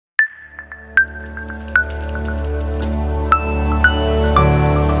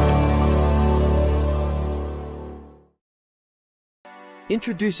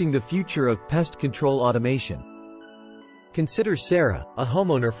Introducing the future of pest control automation. Consider Sarah, a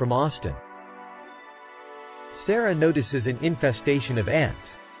homeowner from Austin. Sarah notices an infestation of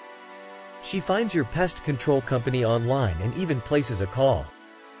ants. She finds your pest control company online and even places a call.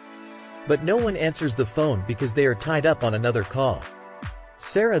 But no one answers the phone because they are tied up on another call.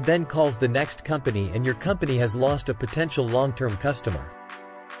 Sarah then calls the next company and your company has lost a potential long-term customer.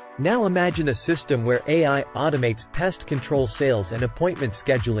 Now imagine a system where AI automates pest control sales and appointment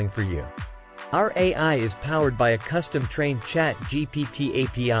scheduling for you. Our AI is powered by a custom-trained ChatGPT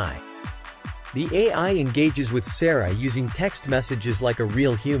API. The AI engages with Sarah using text messages like a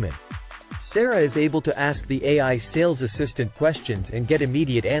real human. Sarah is able to ask the AI sales assistant questions and get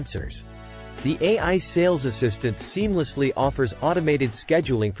immediate answers. The AI sales assistant seamlessly offers automated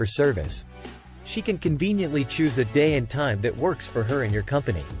scheduling for service. She can conveniently choose a day and time that works for her and your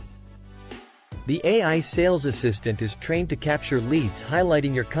company. The AI sales assistant is trained to capture leads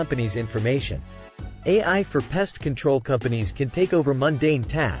highlighting your company's information. AI for pest control companies can take over mundane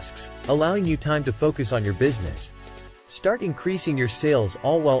tasks, allowing you time to focus on your business. Start increasing your sales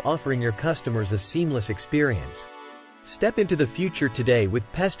all while offering your customers a seamless experience. Step into the future today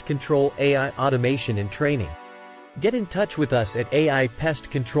with pest control AI automation and training. Get in touch with us at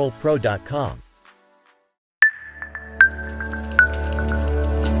aipestcontrolpro.com.